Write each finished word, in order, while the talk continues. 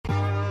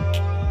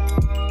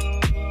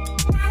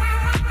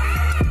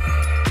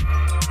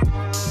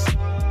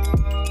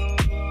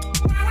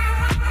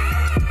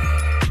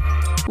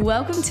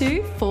Welcome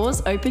to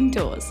Fours Open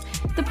Doors,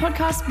 the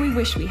podcast we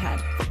wish we had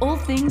for all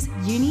things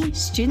uni,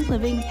 student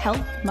living,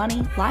 health,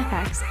 money, life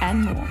hacks,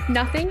 and more.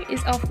 Nothing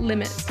is off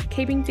limits,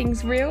 keeping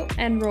things real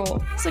and raw.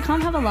 So come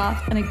have a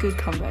laugh and a good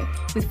convo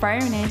with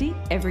Freya and Andy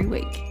every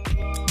week.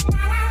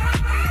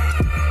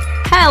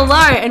 Hello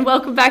and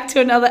welcome back to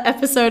another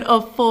episode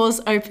of Fours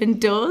Open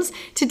Doors.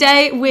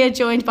 Today we're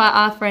joined by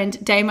our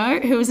friend Damo,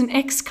 who is an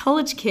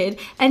ex-college kid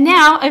and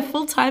now a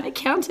full-time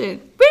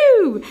accountant.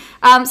 Woo!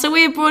 So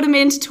we brought him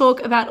in to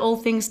talk about all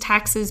things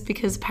taxes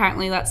because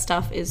apparently that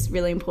stuff is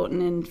really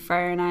important and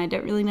Freya and I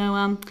don't really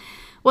know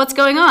what's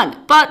going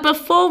on. But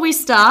before we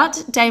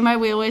start, Damo,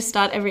 we always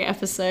start every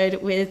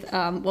episode with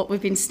what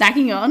we've been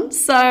snacking on.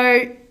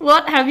 So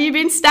what have you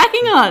been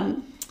snacking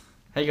on?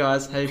 Hey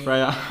guys, hey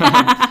Freya.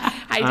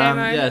 Hey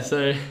Damo. Yeah,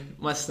 so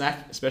my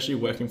snack, especially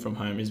working from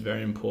home, is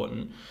very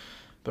important.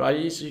 But I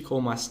usually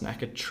call my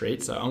snack a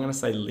treat, so I'm going to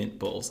say Lindt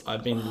balls.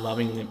 I've been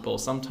loving Lindt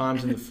balls,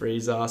 sometimes in the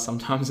freezer,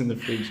 sometimes in the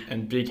fridge,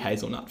 and big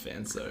hazelnut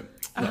fan, so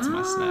that's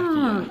my snack.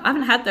 Yeah. I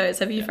haven't had those.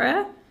 Have you,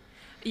 Freya?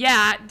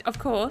 Yeah, of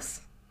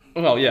course.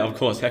 Well, yeah, of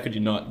course, how could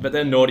you not? But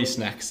they're naughty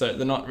snacks, so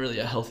they're not really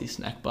a healthy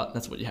snack, but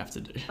that's what you have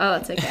to do. Oh,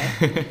 that's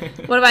okay.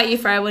 What about you,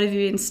 Freya? What have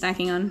you been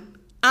snacking on?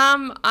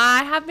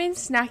 I have been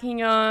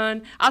snacking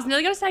on, I was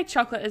nearly going to say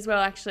chocolate as well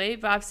actually,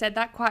 but I've said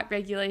that quite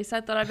regularly, so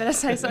I thought I'd better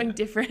say something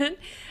different.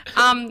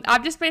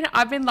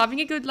 I've been loving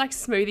a good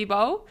smoothie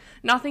bowl,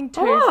 nothing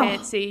too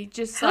fancy,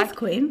 just Health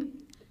queen.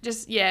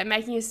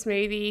 Making a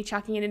smoothie,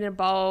 chucking it in a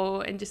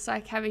bowl and just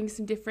having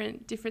some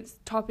different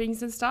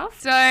toppings and stuff.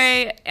 So,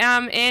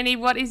 Annie,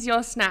 what is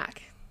your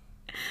snack?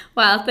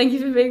 Wow, thank you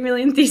for being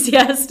really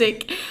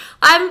enthusiastic.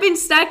 I haven't been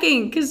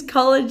snacking because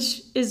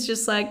college is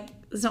just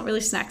there's not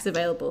really snacks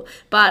available,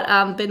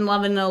 but been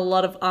loving a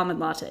lot of almond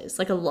lattes,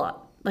 a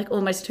lot,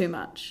 almost too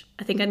much.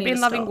 I think I need to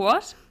stop. Been loving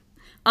what?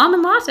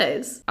 Almond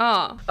lattes.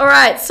 Oh. All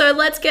right, so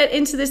let's get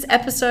into this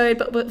episode.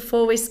 But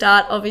before we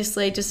start,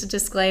 obviously, just a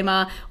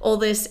disclaimer, all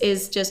this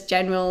is just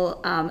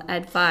general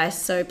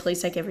advice, so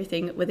please take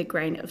everything with a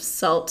grain of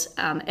salt.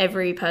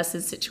 Every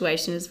person's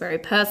situation is very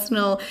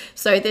personal,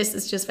 so this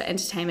is just for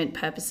entertainment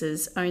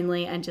purposes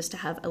only and just to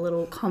have a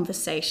little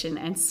conversation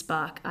and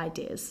spark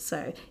ideas.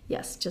 So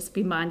yes, just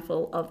be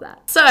mindful of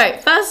that. So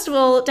first of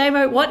all,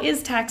 Damo, what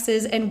is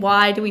taxes and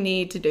why do we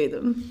need to do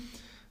them?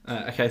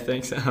 Okay,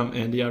 thanks,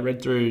 Andy. I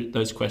read through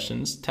those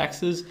questions.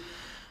 Taxes,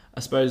 I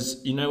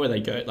suppose you know where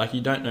they go. You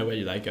don't know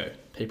where they go.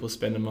 People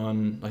spend them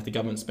on, the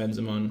government spends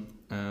them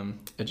on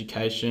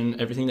education.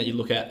 Everything that you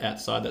look at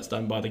outside that's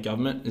done by the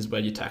government is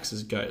where your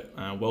taxes go.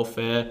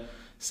 Welfare,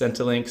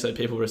 Centrelink, so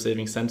people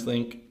receiving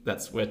Centrelink,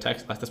 that's where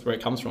that's where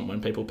it comes from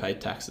when people pay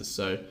taxes.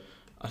 So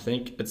I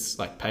think it's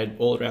paid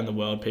all around the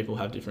world. People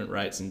have different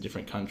rates in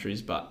different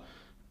countries, but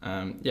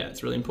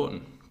it's really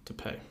important to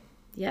pay.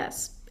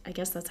 Yes. I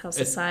guess that's how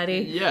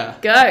society goes. Yeah,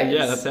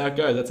 that's how it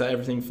goes. That's how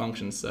everything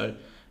functions. So,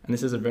 and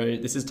this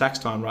is tax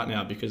time right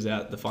now because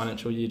the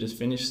financial year just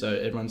finished. So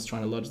everyone's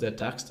trying to lodge their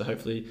tax to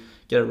hopefully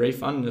get a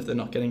refund. And if they're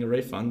not getting a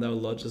refund, they'll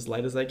lodge as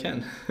late as they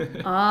can.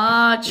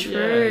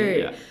 True.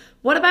 Yeah.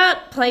 What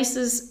about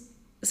places?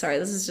 Sorry,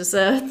 this is just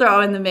a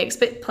throw in the mix,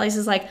 but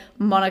places like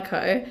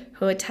Monaco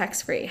who are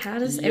tax free. How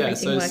does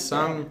everything work?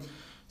 So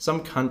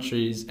some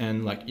countries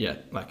and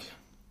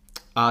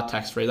are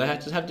tax free. They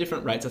just have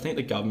different rates. I think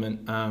the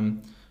government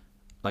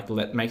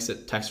makes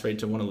it tax free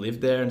to want to live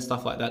there and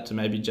stuff like that to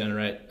maybe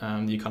generate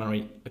the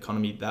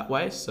economy that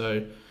way.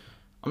 So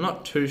I'm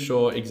not too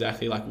sure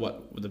exactly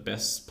what the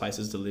best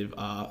places to live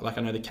are.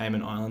 I know the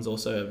Cayman Islands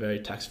also are very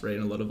tax free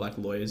and a lot of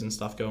lawyers and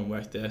stuff go and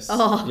work there.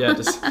 So,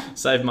 just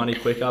save money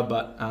quicker.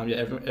 But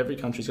every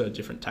country's got a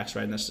different tax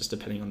rate and that's just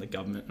depending on the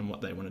government and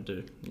what they want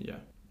to do. Yeah,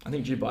 I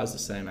think Dubai's the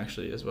same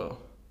actually as well.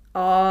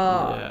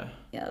 Oh,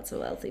 yeah, that's a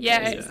wealthy place.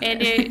 Yeah,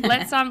 Andy,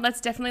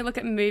 let's definitely look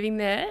at moving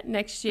there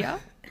next year.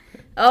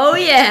 Oh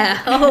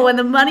yeah! Oh, when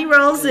the money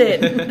rolls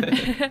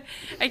in.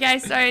 Okay,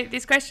 so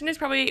this question is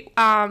probably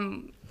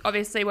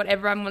obviously what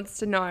everyone wants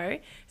to know.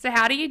 So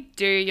how do you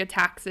do your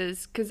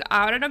taxes? Because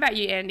I don't know about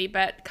you, Andy,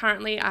 but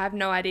currently I have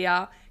no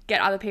idea.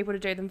 Get other people to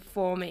do them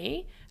for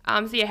me.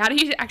 How do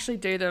you actually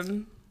do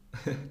them?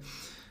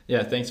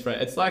 Yeah, thanks,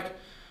 Fred. It's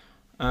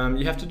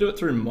you have to do it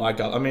through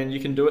MyGov. I mean, you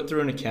can do it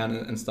through an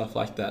accountant and stuff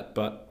like that,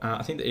 but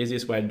I think the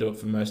easiest way to do it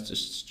for most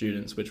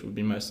students, which would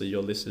be mostly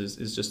your listeners,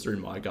 is just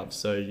through MyGov.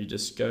 So you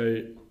just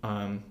go,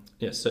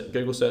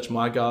 Google search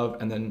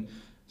MyGov, and then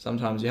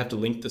sometimes you have to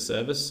link the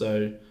service.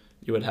 So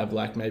you would have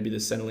maybe the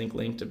Centrelink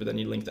linked, but then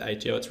you link the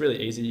ATO. It's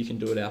really easy. You can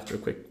do it after a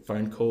quick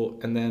phone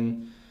call, and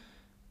then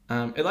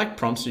it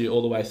prompts you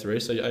all the way through.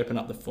 So you open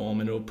up the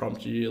form, and it'll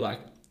prompt you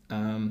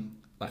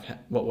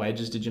what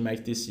wages did you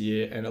make this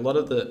year? And a lot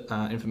of the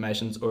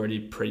information's already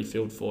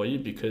pre-filled for you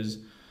because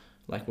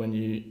when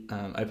you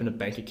open a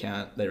bank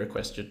account, they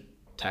request your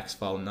tax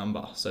file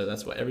number. So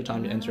that's what every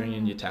time you're entering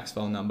in your tax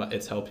file number,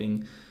 it's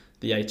helping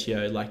the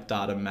ATO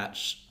data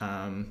match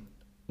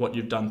what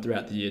you've done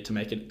throughout the year to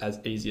make it as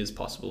easy as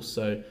possible.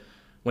 So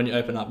when you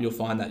open up, you'll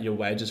find that your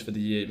wages for the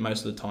year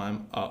most of the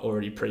time are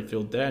already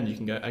pre-filled there, and you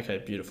can go, okay,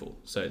 beautiful.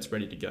 So it's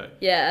ready to go.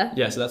 Yeah.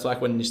 Yeah, so that's like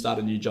when you start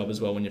a new job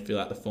as well, when you fill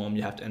out the form,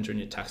 you have to enter in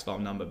your tax file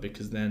number,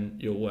 because then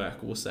your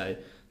work will say,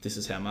 this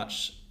is how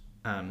much,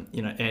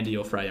 Andy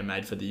or Freya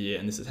made for the year,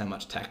 and this is how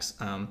much tax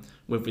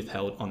we've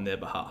withheld on their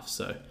behalf.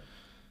 So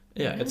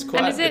yeah, it's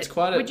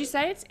quite. Would you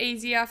say it's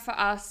easier for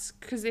us,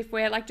 because if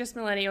we're like just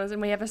millennials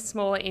and we have a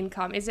smaller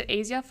income, is it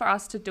easier for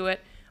us to do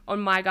it on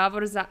MyGov, or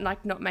does that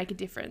like not make a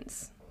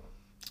difference?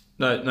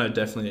 No,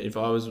 definitely. If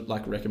I was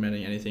like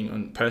recommending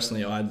anything,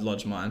 personally, I'd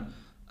lodge mine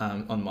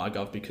on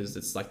MyGov, because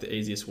it's like the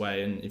easiest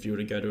way. And if you were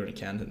to go to an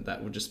accountant,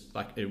 that would just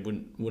like, it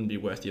wouldn't be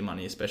worth your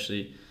money,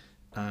 especially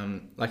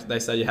like they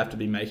say, you have to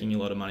be making a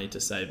lot of money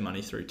to save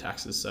money through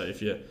taxes. So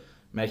if you're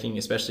making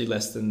especially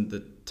less than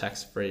the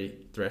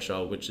tax-free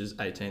threshold, which is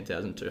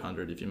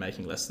 18,200, if you're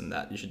making less than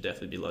that, you should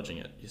definitely be lodging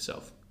it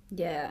yourself.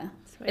 Yeah.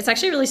 It's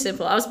actually really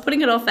simple. I was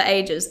putting it off for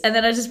ages, and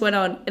then I just went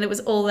on and it was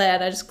all there,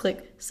 and I just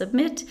clicked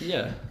submit.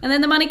 Yeah. And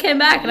then the money came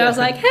back, and I was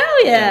like,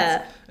 hell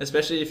yeah.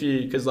 Especially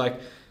because like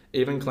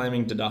even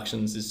claiming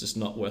deductions is just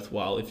not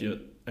worthwhile if you're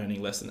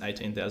earning less than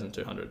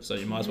 18,200. So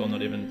you might as well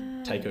not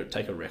even take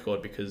a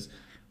record, because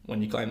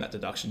when you claim that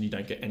deduction, you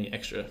don't get any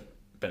extra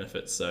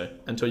benefits. So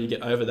until you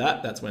get over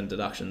that, that's when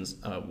deductions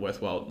are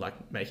worthwhile,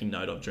 like making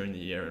note of during the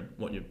year, and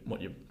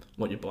what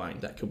you're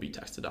buying that could be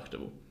tax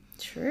deductible.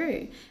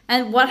 True.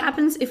 And what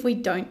happens if we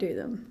don't do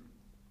them?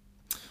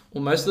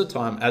 Well, most of the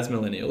time, as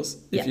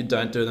millennials, if you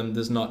don't do them,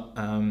 there's not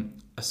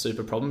a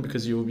super problem,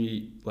 because you will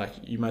be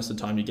like, most of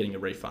the time you're getting a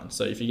refund.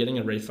 So if you're getting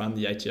a refund,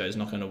 the ATO is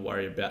not going to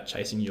worry about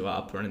chasing you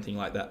up or anything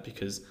like that,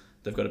 because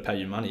they've got to pay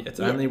you money. It's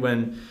only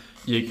when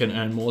you can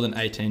earn more than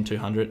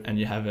 18,200 and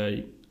you have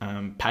a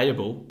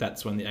payable,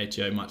 that's when the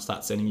ATO might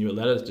start sending you a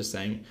letter just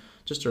saying,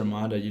 just a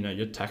reminder,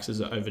 your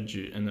taxes are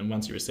overdue. And then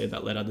once you receive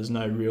that letter, there's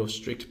no real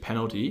strict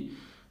penalty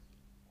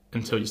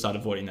until you start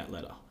avoiding that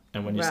letter.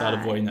 And when you start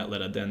avoiding that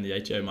letter, then the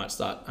ATO might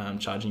start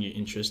charging you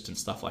interest and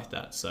stuff like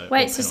that. So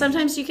so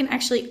sometimes you can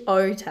actually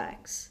owe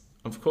tax?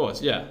 Of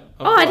course, yeah.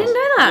 I didn't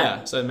know that.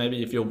 Yeah, so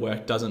maybe if your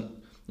work doesn't,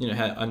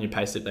 on your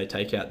payslip they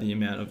take out the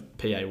amount of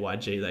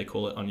PAYG, they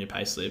call it, on your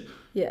payslip.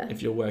 Yeah.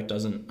 If your work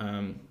doesn't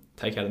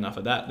take out enough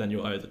of that, then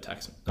you'll owe the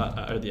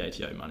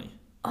ATO money.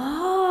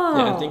 Oh.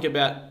 Yeah, and think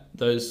about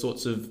those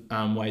sorts of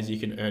ways you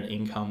can earn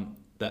income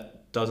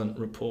that doesn't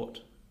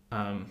report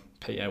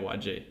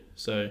PAYG.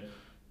 So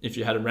if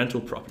you had a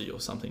rental property or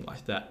something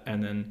like that,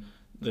 and then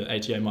the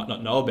ATO might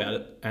not know about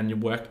it, and your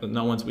work,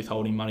 no one's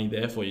withholding money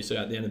there for you. So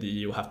at the end of the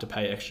year, you'll have to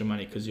pay extra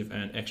money because you've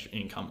earned extra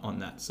income on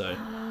that. So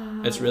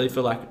it's really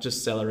for like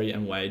just salary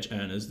and wage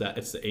earners that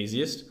it's the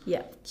easiest.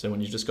 Yeah. So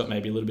when you've just got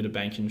maybe a little bit of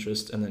bank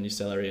interest and then your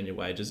salary and your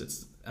wages,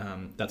 it's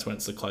that's when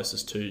it's the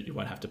closest to, you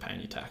won't have to pay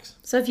any tax.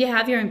 So if you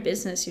have your own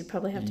business, you'd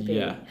probably have to be...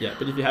 Yeah.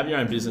 But if you have your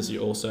own business, you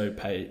also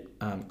pay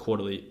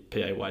quarterly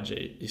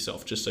PAYG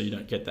yourself, just so you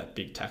don't get that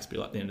big tax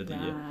bill at the end of the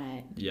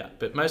year. Yeah.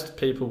 But most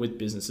people with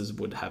businesses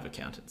would have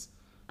accountants.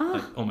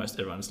 Like almost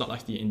everyone. It's not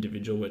like the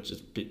individual, which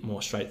is a bit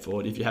more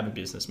straightforward. If you have a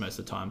business, most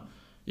of the time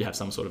you have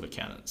some sort of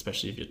accountant,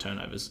 especially if your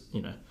turnover's,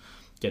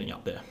 getting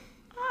up there.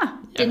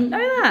 Didn't know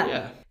that.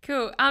 Yeah.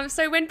 Cool.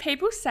 So when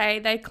people say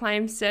they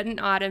claim certain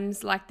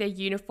items like their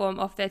uniform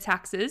off their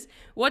taxes,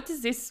 what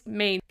does this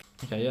mean?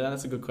 Okay, yeah,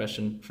 that's a good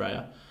question,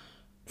 Freya.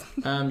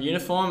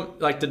 Uniform,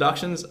 like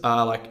deductions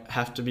are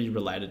have to be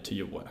related to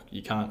your work.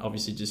 You can't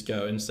obviously just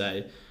go and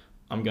say,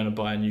 I'm going to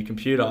buy a new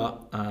computer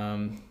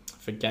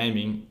for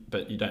gaming,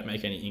 but you don't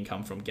make any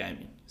income from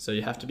gaming. So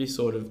you have to be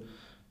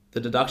the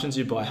deductions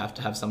you buy have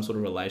to have some sort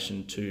of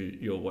relation to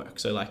your work.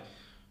 So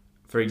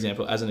for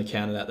example, as an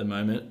accountant at the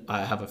moment,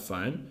 I have a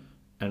phone,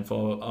 and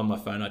on my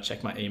phone I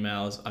check my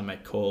emails, I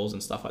make calls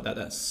and stuff like that.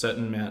 That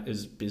certain amount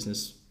is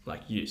business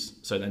use.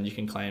 So then you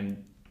can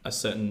claim a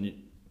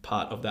certain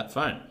part of that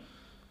phone.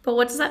 But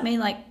what does that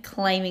mean,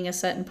 claiming a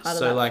certain part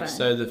of that phone?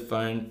 So the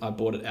phone, I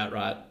bought it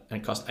outright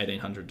and it cost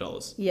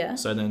 $1,800. Yeah.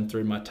 So then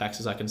through my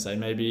taxes, I can say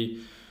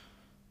maybe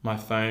my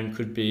phone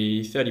could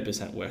be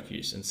 30% work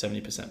use and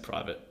 70%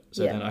 private.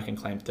 So then I can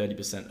claim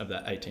 30% of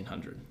that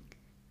 $1,800.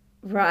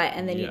 Right,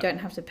 and then you don't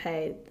have to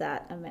pay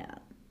that amount.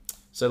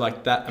 So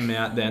that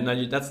amount then,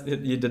 that's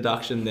your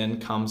deduction then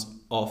comes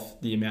off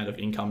the amount of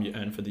income you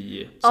earn for the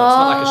year. So it's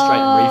not like a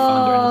straight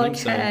refund or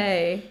anything.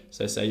 Okay.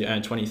 So say you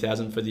earn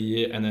 $20,000 for the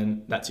year, and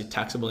then that's your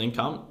taxable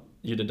income.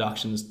 Your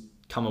deductions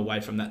come away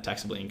from that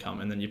taxable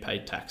income, and then you pay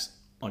tax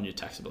on your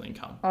taxable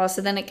income. Oh,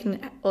 so then it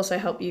can also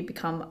help you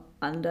become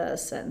under a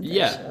certain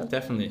threshold. Yeah,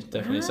 definitely.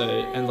 Right. So,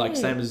 and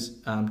same as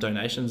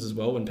donations as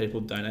well, when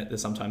people donate, they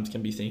sometimes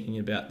can be thinking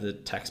about the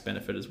tax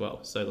benefit as well.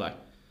 So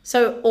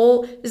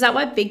is that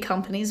why big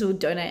companies will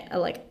donate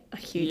a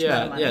huge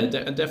amount of money?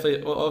 Yeah,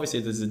 definitely. Well, obviously,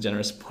 there's a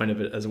generous point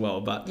of it as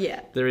well, but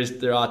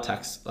there are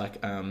tax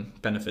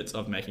benefits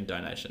of making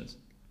donations.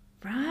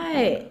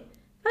 Right.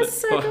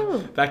 That's cool.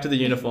 Back to the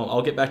uniform.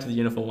 I'll get back to the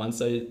uniform one.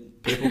 So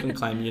people can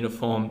claim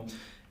uniform,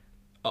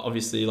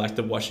 obviously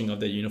the washing of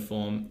their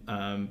uniform.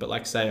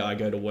 But say I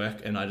go to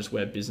work and I just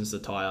wear business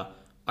attire,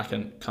 I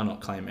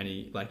cannot claim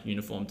any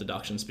uniform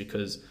deductions,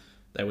 because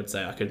they would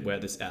say I could wear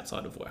this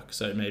outside of work.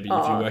 So maybe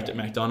if you worked at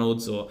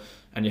McDonald's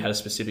and you had a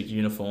specific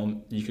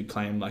uniform, you could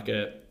claim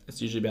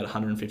it's usually about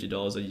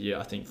 $150 a year,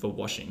 I think, for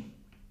washing.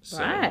 So,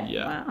 right.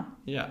 Yeah. Wow.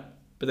 Yeah.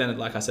 But then,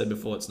 like I said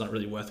before, it's not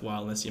really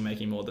worthwhile unless you're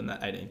making more than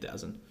that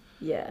 18,000.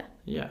 Yeah.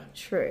 Yeah.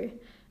 True.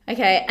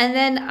 Okay. And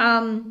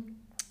then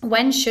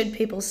when should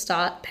people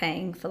start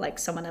paying for like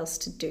someone else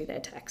to do their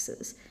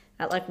taxes?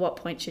 At like what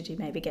point should you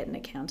maybe get an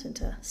accountant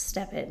to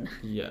step in?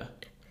 Yeah.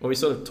 Well, we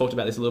sort of talked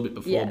about this a little bit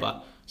before,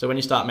 but so when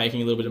you start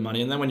making a little bit of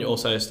money, and then when you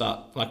also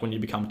start, like when you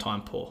become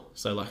time poor.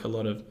 So like a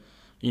lot of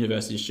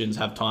university students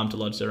have time to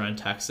lodge their own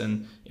tax,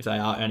 and if they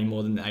are earning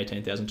more than the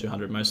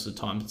 18,200, most of the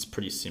time it's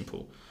pretty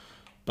simple.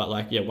 But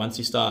like, yeah, once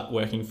you start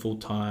working full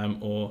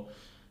time or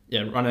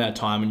running out of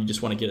time and you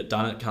just want to get it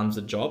done, it becomes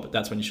a job,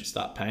 that's when you should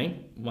start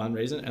paying, one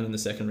reason. And then the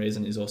second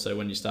reason is also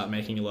when you start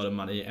making a lot of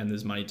money and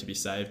there's money to be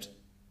saved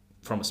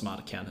from a smart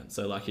accountant.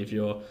 So like if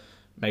you're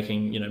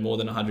making, more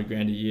than 100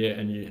 grand a year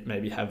and you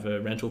maybe have a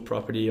rental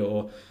property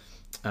or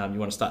you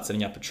want to start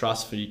setting up a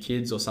trust for your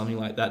kids or something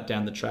like that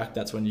down the track,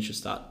 that's when you should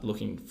start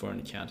looking for an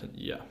accountant.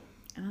 Yeah.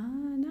 Ah,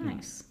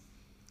 nice.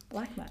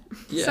 Like that.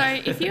 Yeah.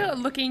 So if you're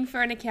looking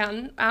for an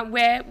accountant,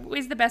 where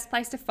is the best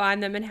place to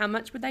find them and how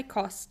much would they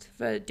cost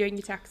for doing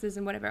your taxes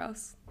and whatever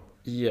else?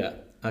 Yeah.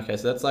 Okay.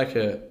 So that's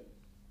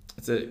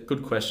it's a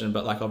good question,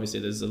 but like obviously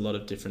there's a lot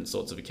of different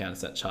sorts of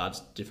accountants that charge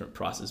different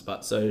prices.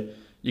 But so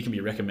you can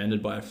be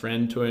recommended by a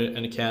friend to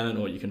an accountant,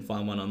 or you can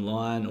find one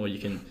online, or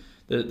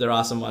there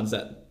are some ones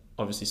that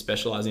obviously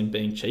specialize in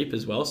being cheap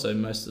as well. So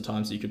most of the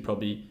times you could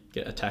probably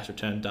get a tax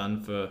return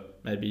done for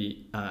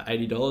maybe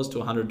 $80 to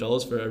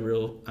 $100 for a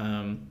real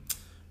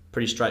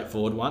pretty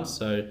straightforward one.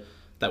 So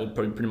that would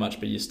probably pretty much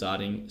be your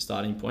starting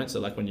point. So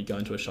like when you go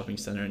into a shopping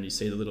center and you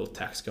see the little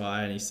tax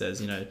guy and he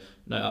says, no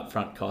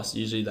upfront costs,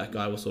 usually that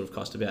guy will sort of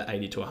cost about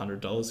 $80 to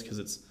 $100 because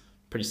it's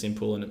pretty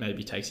simple and it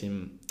maybe takes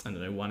him,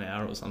 1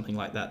 hour or something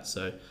like that.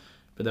 So,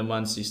 but then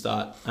once you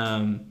start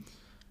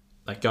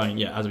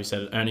going, as we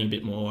said, earning a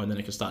bit more, and then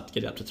it can start to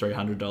get up to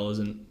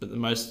 $300. But the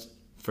most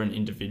for an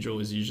individual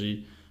is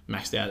usually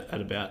maxed out at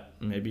about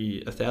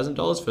maybe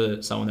 $1,000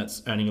 for someone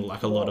that's earning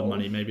like a lot of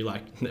money. Maybe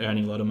like they're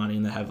earning a lot of money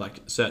and they have like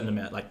a certain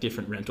amount, like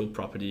different rental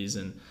properties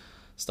and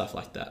stuff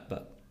like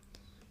that.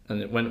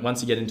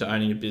 Once you get into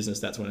owning a business,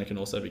 that's when it can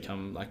also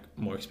become like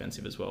more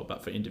expensive as well.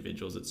 But for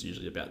individuals, it's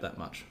usually about that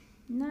much.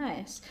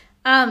 Nice.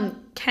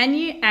 Can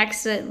you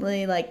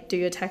accidentally like do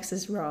your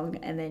taxes wrong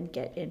and then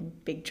get in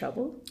big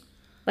trouble?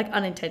 Like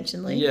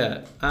unintentionally?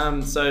 Yeah.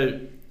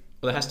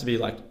 There has to be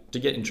to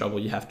get in trouble,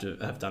 you have to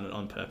have done it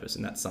on purpose,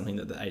 and that's something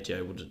that the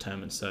ATO will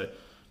determine. So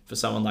for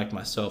someone like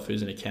myself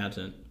who's an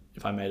accountant,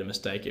 if I made a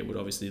mistake, it would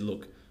obviously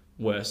look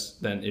worse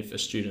than if a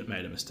student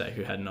made a mistake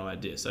who had no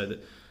idea. So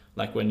that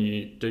like when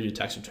you do your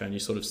tax return, you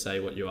sort of say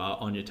what you are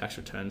on your tax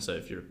return. So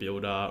if you're a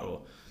builder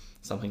or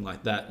something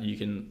like that, you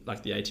can,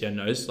 the ATO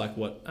knows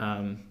what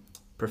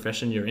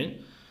profession you're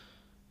in.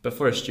 But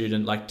for a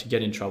student, to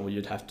get in trouble,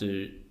 you'd have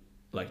to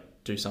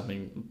do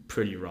something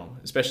pretty wrong,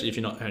 especially if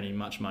you're not earning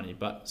much money.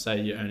 But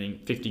say you're earning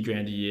 50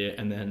 grand a year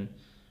and then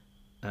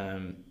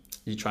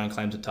you try and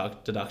claim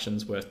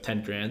deductions worth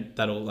 10 grand,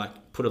 that'll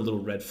put a little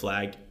red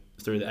flag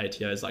through the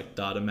ATO's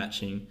data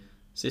matching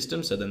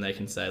system. So then they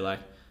can say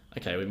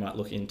okay, we might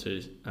look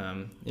into,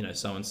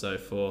 so-and-so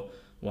for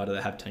why do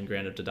they have 10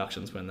 grand of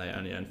deductions when they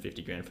only earn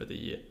 50 grand for the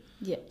year?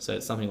 Yeah. So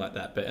it's something like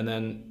that. And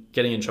then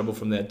getting in trouble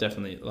from there,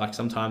 definitely,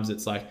 sometimes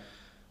it's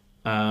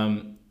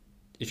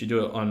if you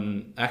do it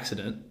on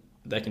accident,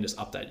 they can just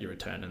update your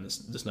return and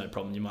there's no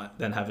problem. You might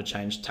then have a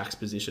changed tax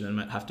position and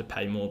might have to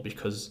pay more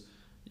because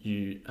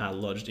you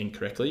lodged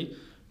incorrectly.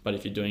 But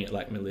if you're doing it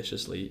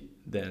maliciously,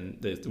 then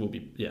there will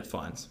be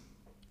fines.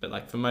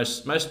 But for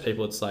most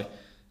people, it's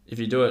if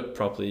you do it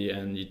properly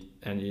and you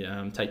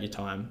take your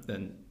time,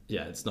 then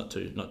it's not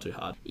too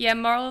hard. Yeah,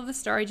 moral of the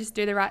story, just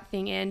do the right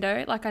thing,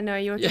 Ando. I know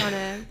you were trying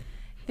to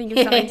think of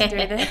something to do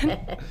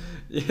there.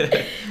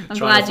 Yeah, I'm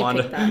glad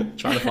you picked that.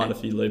 Trying to find a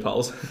few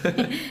loopholes.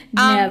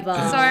 Never.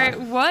 So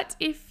what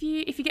if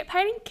you get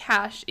paid in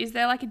cash? Is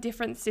there a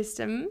different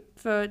system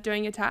for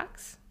doing your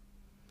tax?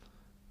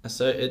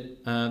 So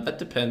it that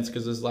depends,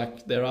 because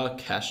there are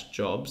cash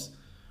jobs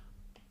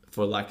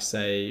for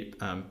say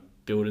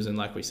builders and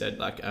we said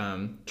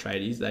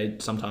tradies. They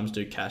sometimes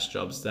do cash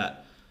jobs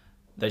that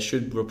they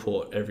should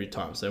report every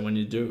time. So when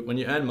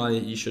you earn money,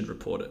 you should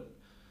report it,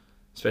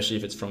 especially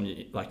if it's from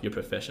your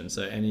profession.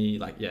 So any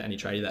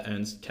tradie that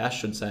earns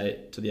cash should say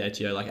to the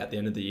ATO at the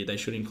end of the year they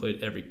should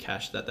include every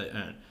cash that they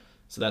earn.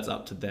 So that's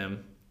up to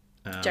them.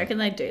 Do you reckon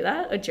they do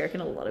that, or do you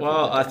reckon a lot of people?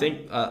 Well, I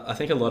think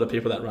a lot of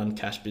people that run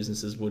cash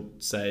businesses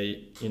would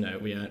say,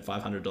 we earned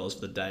 $500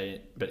 for the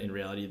day, but in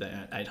reality they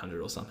earn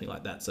 $800 or something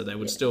like that. So they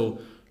would still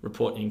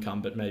report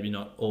income, but maybe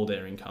not all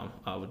their income.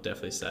 I would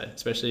definitely say,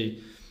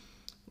 especially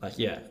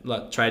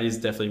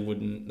tradies definitely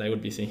wouldn't. They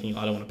would be thinking,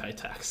 I don't want to pay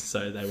tax,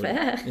 so they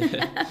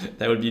would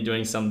they would be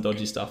doing some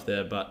dodgy stuff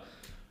there. But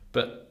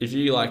if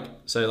you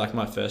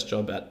my first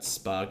job at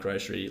Spar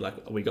Grocery,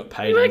 we got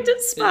paid. You worked at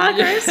Spar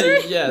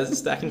Grocery? Yeah,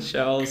 stacking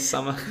shelves,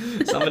 summer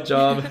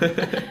job.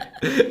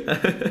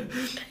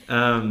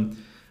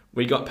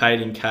 we got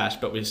paid in cash,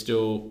 but we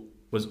still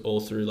was all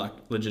through like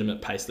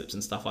legitimate pay slips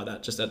and stuff like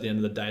that. Just at the end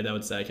of the day, they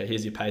would say, okay,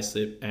 here's your pay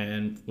slip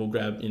and we'll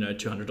grab,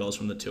 $200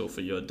 from the till for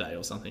your day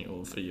or something,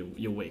 or for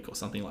your week or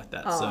something like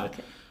that.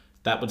 Okay.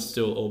 That would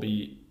still all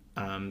be,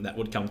 that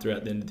would come through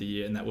at the end of the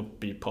year, and that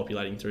would be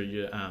populating through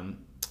your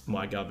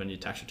MyGov and your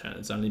tax return.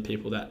 It's only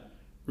people that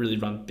really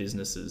run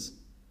businesses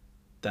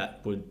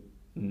that would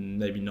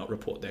maybe not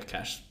report their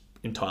cash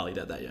entirely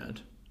that they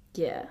earned.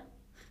 Yeah.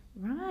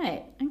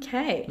 Right.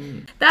 Okay.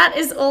 That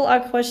is all our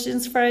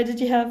questions, Freya. Did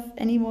you have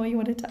any more you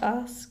wanted to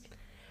ask?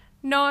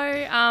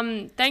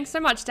 No, thanks so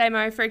much,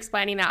 Damo, for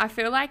explaining that. I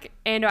feel like,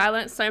 Ando, I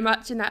learnt so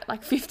much in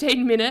that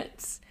 15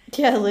 minutes.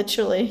 Yeah,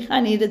 literally.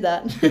 I needed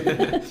that.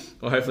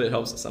 Well, hopefully it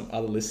helps some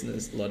other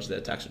listeners lodge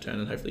their tax return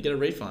and hopefully get a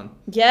refund.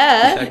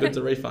 Yeah. How good's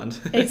a refund?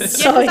 It's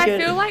Yeah, so because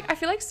good. I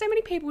feel like so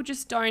many people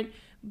just don't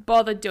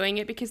bother doing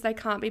it because they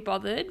can't be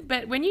bothered.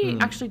 But when you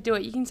actually do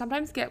it, you can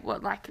sometimes get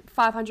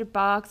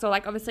 $500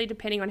 or obviously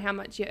depending on how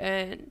much you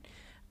earn.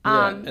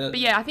 But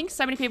yeah, I think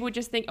so many people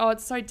just think, oh,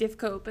 it's so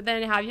difficult. But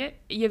then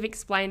you've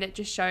explained it,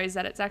 just shows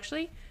that it's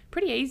actually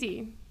pretty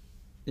easy.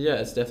 Yeah,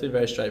 it's definitely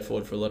very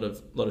straightforward for a lot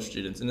of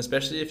students, and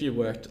especially if you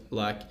worked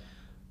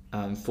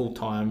full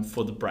time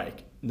for the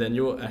break, then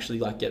you'll actually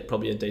get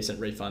probably a decent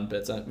refund.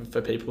 But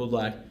for people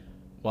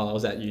while I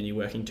was at uni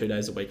working 2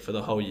 days a week for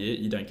the whole year,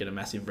 you don't get a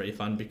massive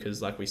refund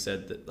because, like we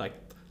said, that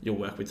your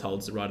work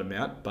withholds the right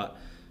amount. But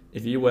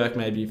if you work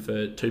maybe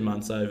for 2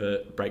 months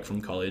over break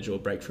from college or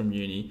break from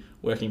uni,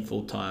 working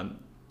full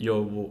time,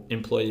 your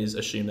employees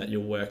assume that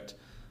you worked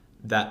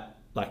that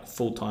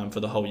full time for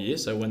the whole year.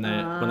 So when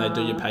they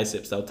do your pay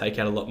slips, they'll take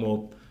out a lot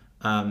more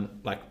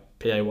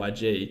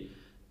PAYG.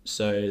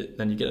 So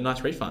then you get a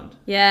nice refund.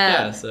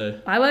 Yeah.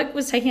 So my work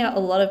was taking out a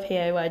lot of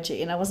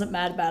PAYG and I wasn't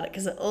mad about it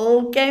because it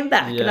all came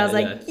back and I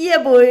was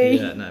yeah, boy.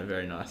 Yeah, no,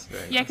 very nice.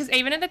 Yeah, because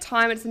even at the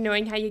time, it's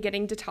annoying how you're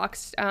getting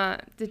deducted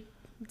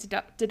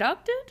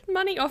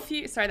money off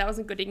you. Sorry, that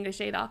wasn't good English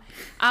either.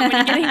 When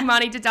you're getting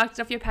money deducted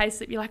off your pay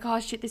slip, you're like,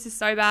 oh shit, this is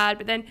so bad.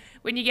 But then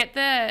when you get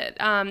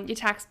your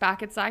tax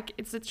back, it's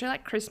literally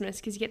like Christmas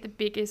because you get the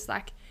biggest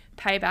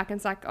payback and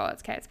it's oh,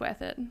 it's okay, it's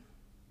worth it.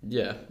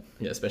 Yeah,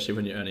 especially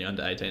when you're earning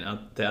under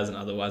 18,000.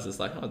 Otherwise, it's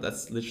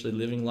that's literally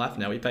living life.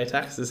 Now we pay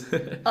taxes.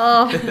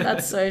 Oh,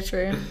 that's so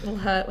true. It'll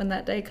hurt when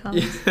that day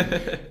comes.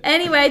 Yeah.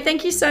 Anyway,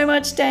 thank you so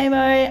much,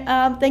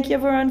 Damo. Thank you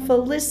everyone for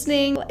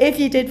listening. If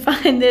you did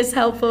find this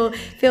helpful,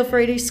 feel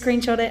free to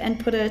screenshot it and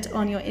put it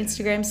on your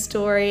Instagram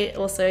story.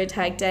 Also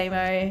tag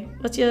Damo.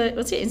 What's your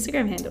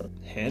Instagram handle?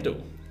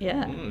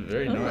 Yeah.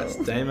 Very nice.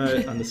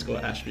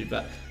 Damo_Ashby.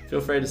 But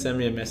feel free to send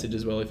me a message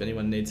as well if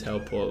anyone needs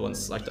help or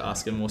wants to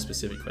ask a more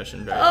specific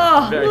question.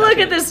 Look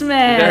at this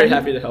man. Very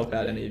happy to help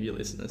out any of your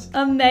listeners.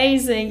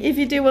 Amazing. If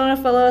you do want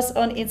to follow us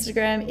on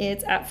Instagram,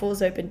 it's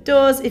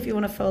 @FallsOpenDoors. If you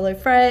want to follow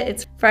Freya,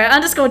 it's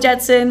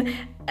Freya_Jetson.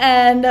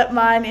 And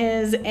mine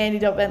is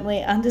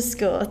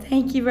Andy.Bentley_.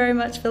 Thank you very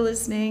much for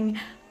listening.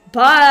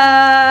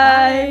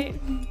 Bye.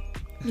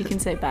 You can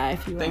say bye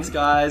if you want. Thanks,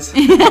 guys.